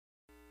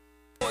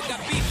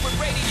Got beef with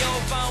radio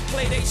if I don't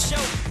play they show.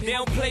 They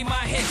don't play my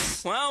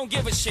hits. Well, I don't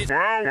give a shit.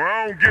 I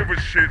don't give a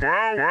shit.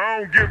 I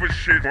don't give a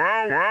shit.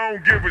 I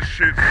don't give a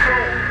shit. I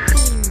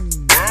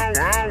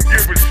don't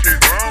give a shit.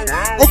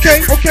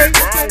 Okay.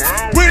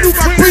 Brand new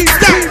my green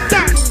down.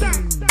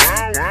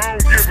 I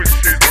don't give a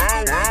shit.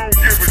 I don't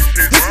give a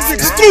shit. This is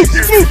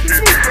exclusive.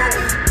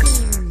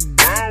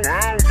 I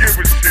don't give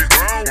a shit.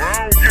 I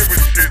don't give a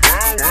shit.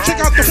 Check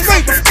out the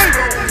flavor.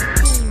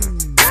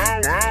 I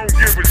don't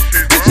give a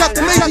shit. Check out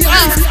the lady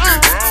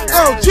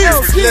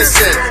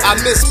Listen, I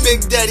miss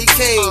Big Daddy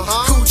Kane,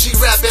 Coochie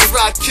rapping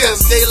Rakim,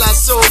 De La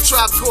Soul,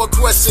 Trap Core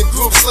Quest, and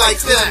groups like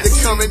them. The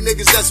current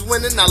niggas that's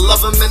winning, I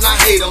love them and I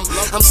hate them.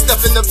 I'm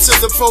stepping up to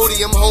the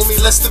podium, homie,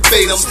 let's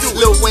debate them.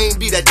 Lil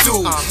Wayne be that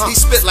dude, he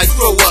spit like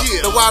throw up.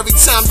 Now every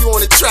time you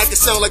on the track, it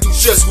sound like you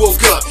just woke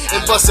up.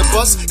 And Bust a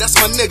Bust, that's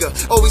my nigga,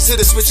 always hit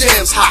us with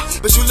jams hot.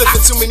 But you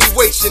lifting too many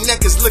weights, your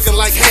neck is looking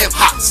like ham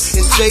hocks.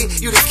 And Jay,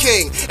 you the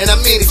king, and I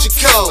mean it, you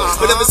cold.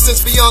 But ever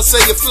since Beyonce,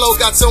 your flow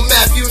got so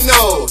Matthew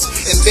knows.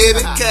 And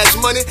baby, Cash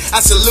Money, I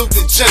salute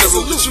the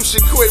general. But you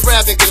should quit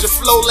rapping cause your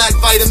flow lack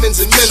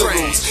vitamins and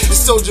minerals. And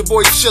Soulja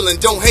Boy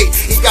chillin', don't hate,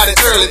 he got it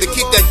early. To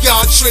keep that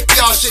y'all trick,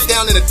 y'all shit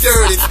down in the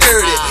dirty.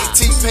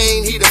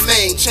 T-Pain, he the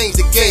main, change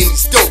the game,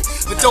 he's dope.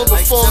 But don't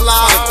perform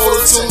live and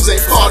auto-tunes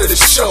ain't part of the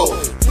show.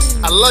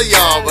 I love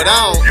y'all, but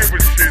I don't give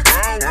a shit.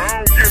 I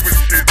don't give a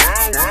shit.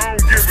 I don't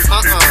give a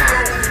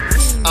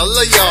shit. I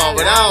love y'all,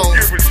 but I don't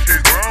give a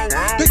shit.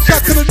 Big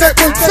shout to the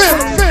network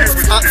family.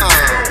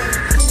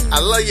 I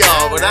love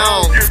y'all, but I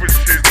don't give a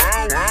shit.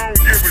 I don't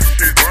give a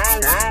shit.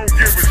 I don't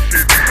give a shit.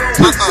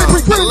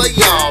 I love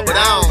y'all, but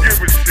I don't give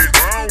a shit.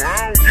 I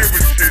don't give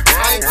a shit.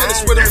 I ain't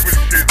finished with them.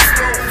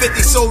 50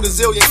 sold a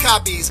zillion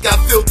copies, got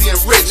filthy and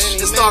rich,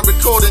 and start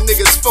recording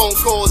niggas' phone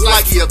calls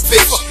like he a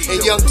bitch. And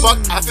Young Buck,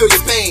 I feel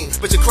your pain,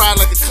 but you cry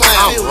like a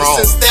clown. And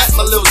since that,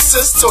 my little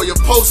sis tore your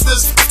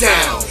posters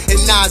down. And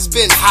Nas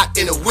been hot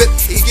in a whip,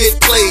 he get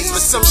played. For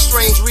some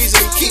strange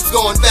reason, he keep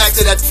going back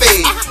to that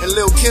fade. And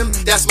Lil Kim,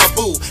 that's my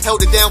boo,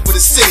 held it down for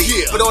the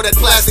city. But all that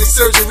plastic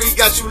surgery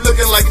got you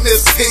looking like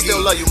Miss Piggy.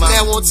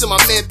 Now on to my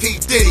man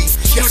P-Diddy.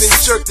 You done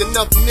jerked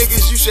enough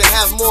niggas, you should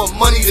have more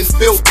money than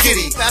Bill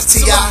Giddy.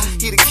 T.I.,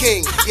 he the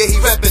king, yeah, he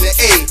rapping the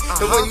A.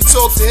 And when you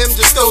talk to him,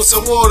 just throw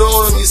some water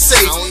on him, you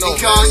safe. And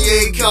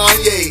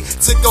Kanye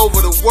took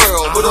over the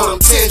world. But all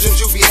them tantrums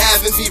you be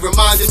having be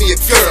reminding me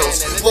of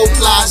girls. Won't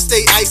fly,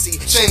 stay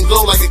icy, chain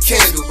glow like a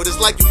candle. But it's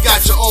like you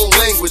got your own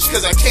language,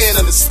 cause I can't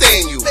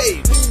understand you.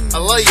 I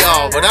love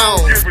y'all, but I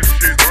don't give a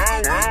shit.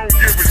 I don't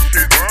give a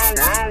shit.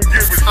 I don't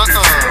give a shit.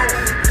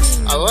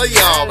 I love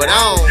y'all, but I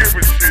don't give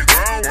a shit.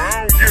 I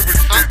don't give a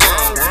shit.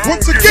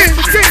 Once again,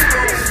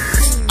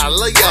 I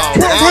love y'all,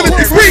 but I 100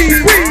 don't degrees.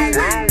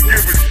 I don't give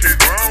a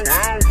shit. I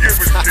don't give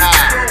a shit.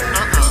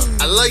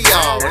 I love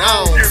y'all, but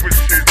I don't give a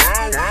shit.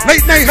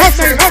 Late night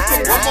hustle.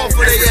 One more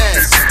for they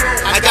ass.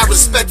 I got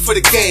respect for the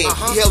game.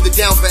 He held it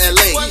down for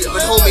LA.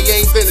 But homie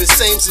ain't been the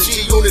same since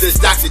G-Unit as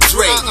Dr.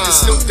 Dre. And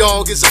Snoop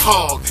Dogg is a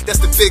hog. That's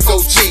the big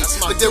OG.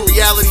 But them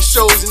reality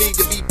shows need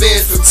to be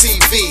banned from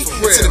TV.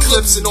 To the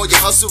clips and all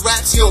your hustle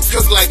raps, you don't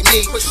cook like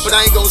me. But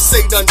I ain't gonna say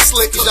nothing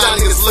slick cause y'all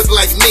niggas look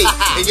like me.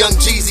 And Young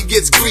Jeezy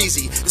gets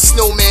greasy. The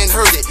Snowman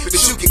heard it. But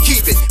you can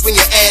keep it when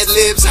your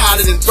ad-libs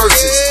hotter than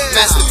verses.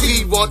 Master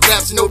P want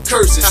raps, no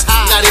curses.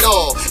 Not at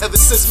all. Ever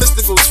since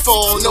Mysticals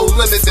fall, no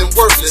limit been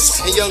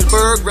worthless. And Young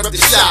Berg rep the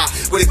shy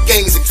where the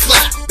gangs a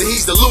clap. But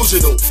he's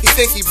delusional. He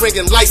think he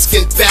bringing light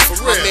skin back.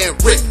 My man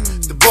Rick,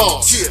 the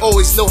boss,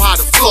 always know how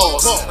to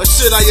floss. Or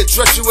should I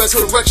address you as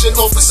correction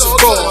officer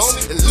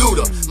boss? And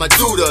Luda, my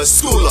duda,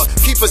 schooler,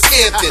 keep us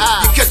amping.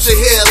 You cut your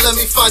hair, let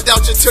me find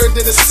out you turned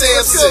into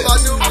Samson.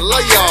 I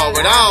love y'all,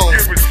 but I don't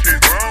give a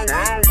shit. I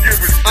don't give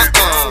a shit. I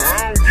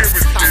don't give a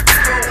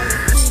shit.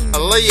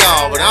 I love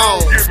y'all, but I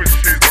don't give a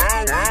shit.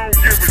 I don't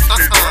give a shit.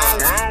 I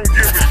don't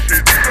give a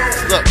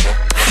shit. Look.